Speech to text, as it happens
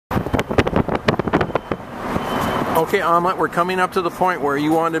Okay, Omlette, we're coming up to the point where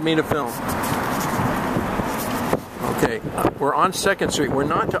you wanted me to film. Okay, we're on 2nd Street. We're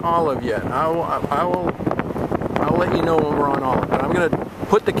not to Olive yet. I'll let you know when we're on Olive. But I'm going to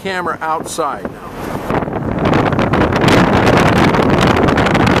put the camera outside now.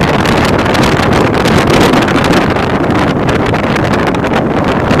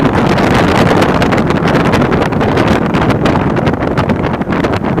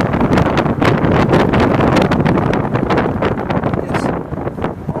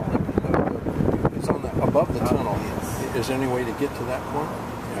 Above the tunnel. Is there any way to get to that point?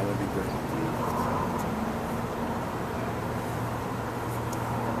 Yeah, that'd be great.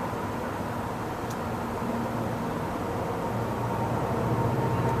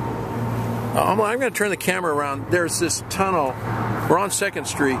 I'm going to turn the camera around. There's this tunnel. We're on 2nd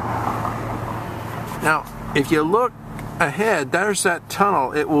Street. Now, if you look ahead, there's that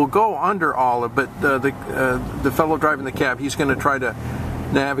tunnel. It will go under Olive, but the fellow driving the cab, he's going to try to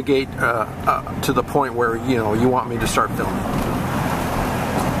navigate to the point where you want me to start filming.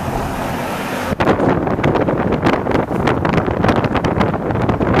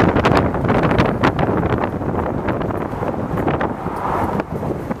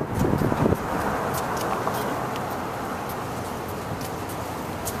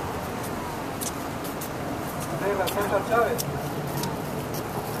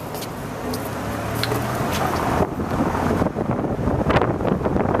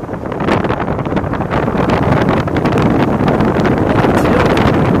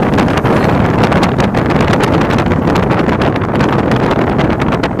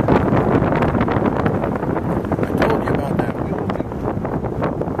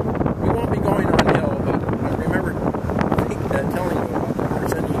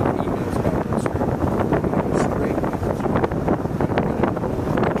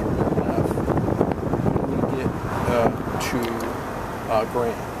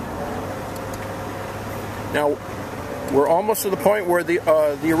 Now, we're almost to the point where the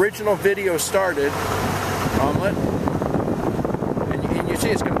original video started, Omlette, and you see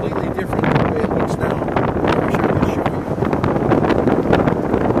it's completely different than the way it looks now. I wish I could show you.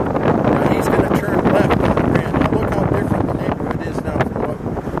 Now he's going to turn left on the Grand. Now look how different the neighborhood is now from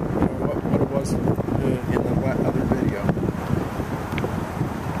what it was in the other video.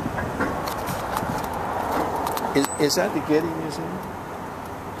 Is that the Getty Museum?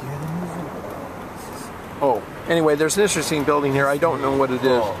 Oh, anyway, there's an interesting building here. I don't know what it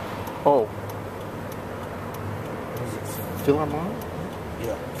is. Oh. Philharmonic?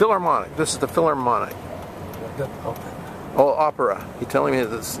 Yeah. Philharmonic. This is the Philharmonic. Oh, opera. You're telling me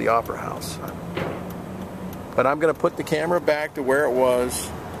this is the Opera House. But I'm going to put the camera back to where it was.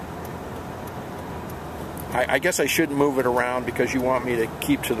 I guess I shouldn't move it around because you want me to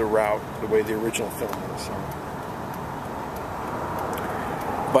keep to the route the way the original film is. So.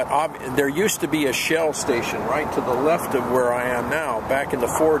 But there used to be a Shell station right to the left of where I am now, back in the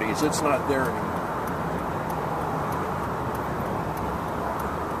 40s. It's not there anymore.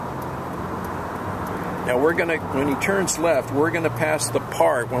 Now we're going to, when he turns left, we're going to pass the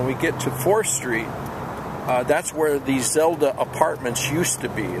part, when we get to 4th Street, that's where the Zelda apartments used to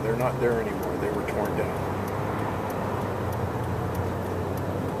be. They're not there anymore. They were torn down.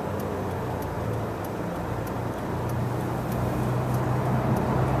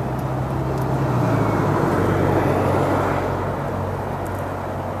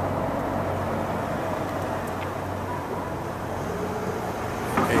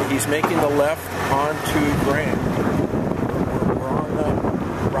 He's making the left onto Grand. We're on the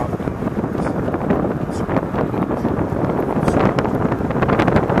route.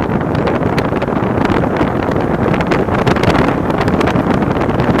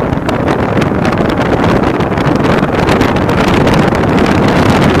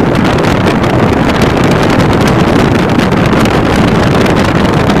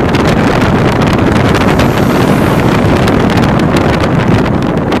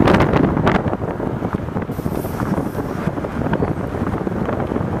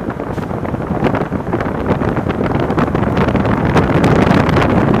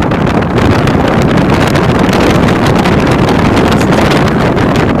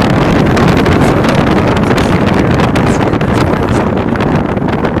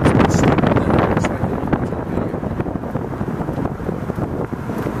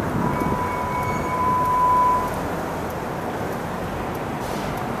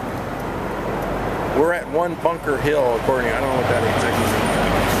 We're at 1 Bunker Hill, according to, I don't know what that exactly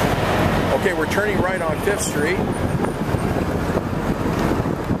means. Okay, we're turning right on 5th Street,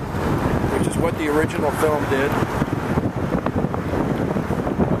 which is what the original film did.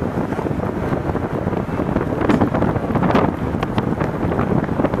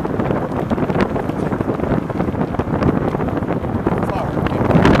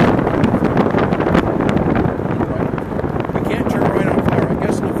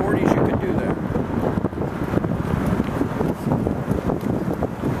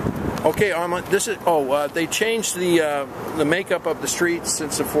 Okay, Omlette, this is, they changed the makeup of the streets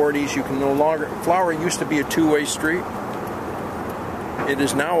since the 40s. You can no longer, Flower used to be a two-way street. It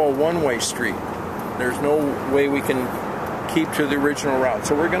is now a one-way street. There's no way we can keep to the original route.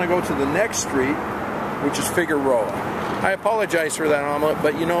 So we're going to go to the next street, which is Figueroa. I apologize for that, Omlette,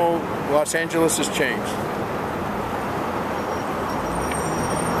 but you know, Los Angeles has changed.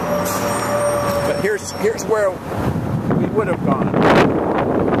 But here's where we would have gone.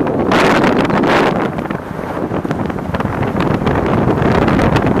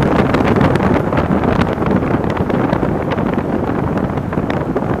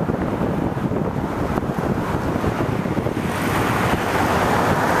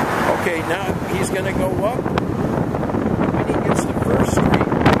 Okay, now he's going to go up. When he gets to First Street,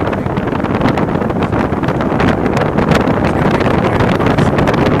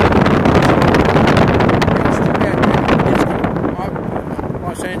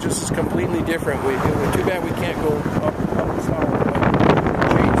 Los Angeles is completely different. Too bad we can't go up south, but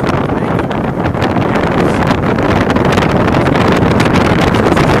change the makeup.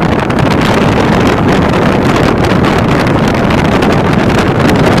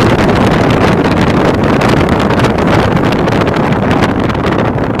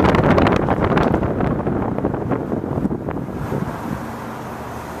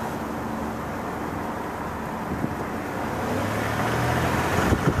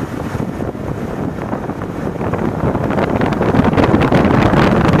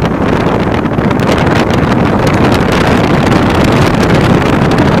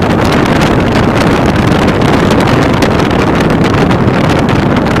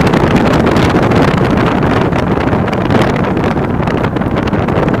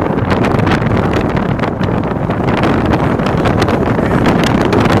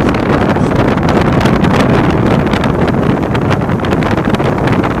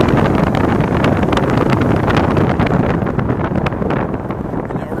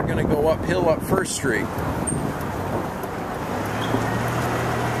 Uphill up First Street.